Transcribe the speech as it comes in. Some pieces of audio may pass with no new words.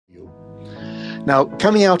Now,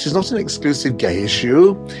 coming out is not an exclusive gay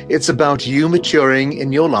issue. It's about you maturing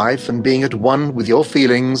in your life and being at one with your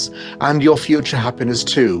feelings and your future happiness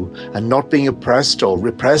too, and not being oppressed or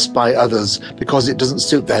repressed by others because it doesn't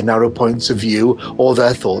suit their narrow points of view or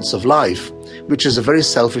their thoughts of life, which is a very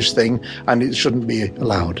selfish thing and it shouldn't be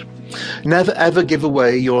allowed. Never ever give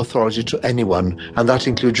away your authority to anyone, and that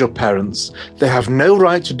includes your parents. They have no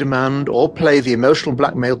right to demand or play the emotional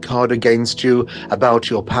blackmail card against you about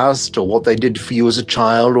your past or what they did for you as a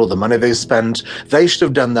child or the money they spent. They should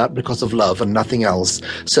have done that because of love and nothing else.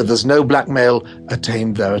 So there's no blackmail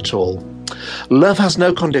attained there at all. Love has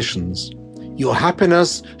no conditions. Your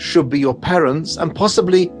happiness should be your parents' and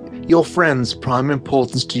possibly your friends' prime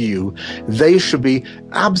importance to you. They should be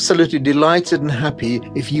absolutely delighted and happy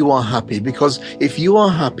if you are happy, because if you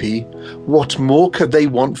are happy, what more could they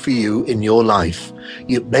want for you in your life?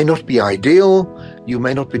 You may not be ideal, you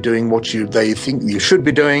may not be doing what they think you should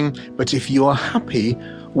be doing, but if you are happy,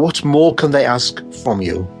 what more can they ask from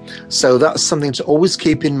you? So that's something to always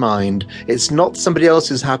keep in mind. It's not somebody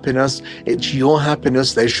else's happiness, it's your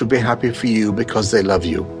happiness. They should be happy for you because they love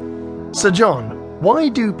you. Sir John, why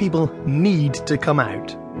do people need to come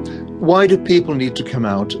out? Why do people need to come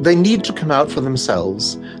out? They need to come out for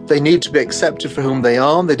themselves. They need to be accepted for whom they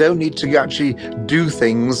are. They don't need to actually do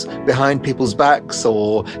things behind people's backs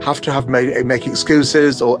or have to make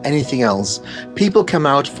excuses or anything else. People come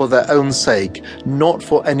out for their own sake, not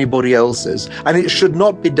for anybody else's. And it should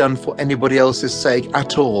not be done for anybody else's sake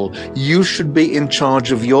at all. You should be in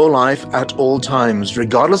charge of your life at all times,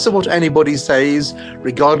 regardless of what anybody says,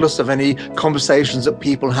 regardless of any conversations that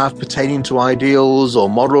people have pertaining to ideals or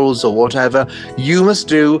morals or whatever. You must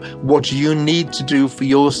do what you need to do for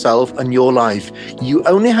yourself and your life. You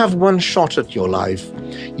only have one shot at your life.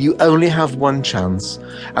 You only have one chance.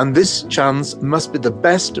 And this chance must be the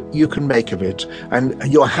best you can make of it. And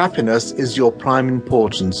your happiness is your prime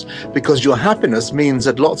importance, because your happiness means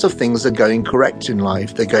that lots of things are going correct in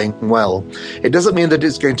life. They're going well. It doesn't mean that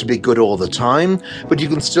it's going to be good all the time, but you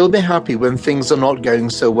can still be happy when things are not going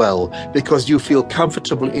so well, because you feel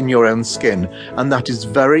comfortable in your own skin. And that is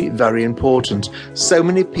very, very important. So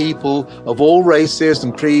many people of all races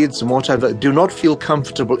and creeds and whatever do not feel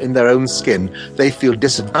comfortable in their own skin. They feel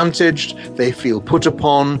disadvantaged, they feel put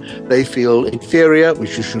upon, they feel inferior,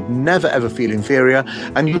 which you should never ever feel inferior,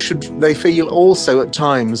 and they feel also at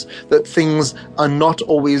times that things are not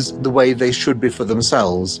always the way they should be for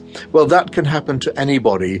themselves. Well, that can happen to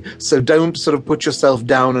anybody, so don't sort of put yourself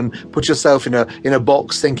down and put yourself in a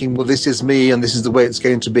box thinking, well, this is me and this is the way it's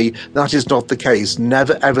going to be. That is not the case.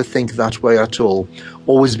 Never ever think that way at all.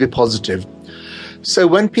 Always be positive. So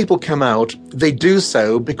when people come out, they do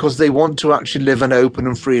so because they want to actually live an open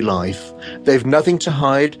and free life. They've nothing to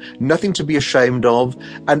hide, nothing to be ashamed of,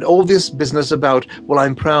 and all this business about, well,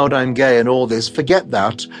 I'm proud, I'm gay, and all this, forget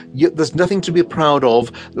that. There's nothing to be proud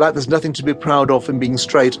of, like there's nothing to be proud of in being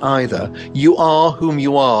straight either. You are whom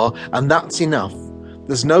you are, and that's enough.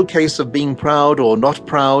 There's no case of being proud or not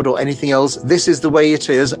proud or anything else. This is the way it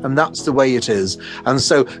is, and that's the way it is. And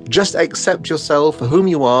so just accept yourself for whom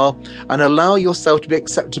you are and allow yourself to be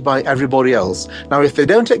accepted by everybody else. Now, if they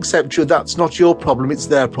don't accept you, that's not your problem, it's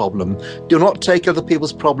their problem. Do not take other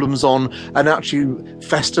people's problems on and actually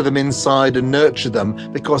fester them inside and nurture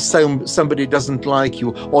them because somebody doesn't like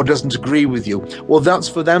you or doesn't agree with you. Well, that's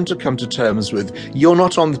for them to come to terms with. You're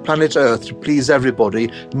not on the planet Earth to please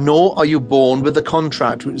everybody, nor are you born with a contract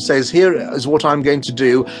which says, here is what I'm going to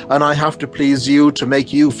do, and I have to please you to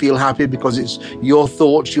make you feel happy because it's your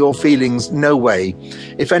thoughts, your feelings. No way.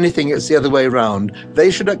 If anything, it's the other way around. They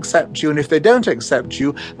should accept you, and if they don't accept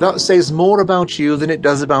you, that says more about you than it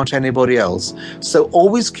does about anybody else. So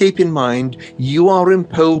always keep in mind, you are in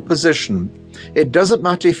pole position. It doesn't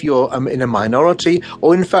matter if you're in a minority,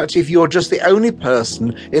 or in fact, if you're just the only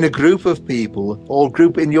person in a group of people or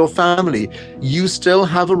group in your family, you still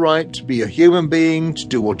have a right to be a human being, to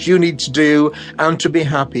do what you need to do, and to be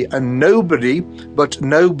happy. And nobody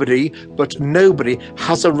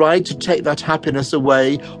has a right to take that happiness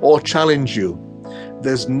away or challenge you.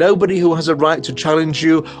 There's nobody who has a right to challenge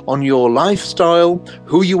you on your lifestyle,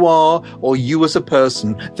 who you are, or you as a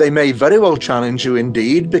person. They may very well challenge you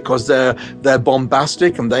indeed because they're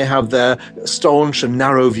bombastic and they have their staunch and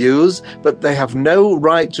narrow views, but they have no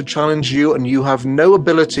right to challenge you, and you have no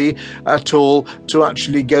ability at all to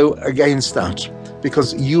actually go against that.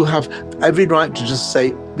 Because you have every right to just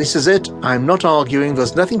say, this is it, I'm not arguing,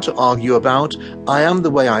 there's nothing to argue about, I am the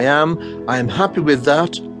way I am happy with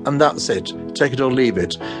that, and that's it. Take it or leave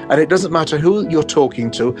it. And it doesn't matter who you're talking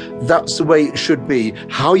to, that's the way it should be.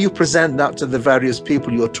 How you present that to the various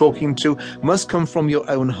people you're talking to must come from your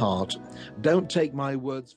own heart. Don't take my words.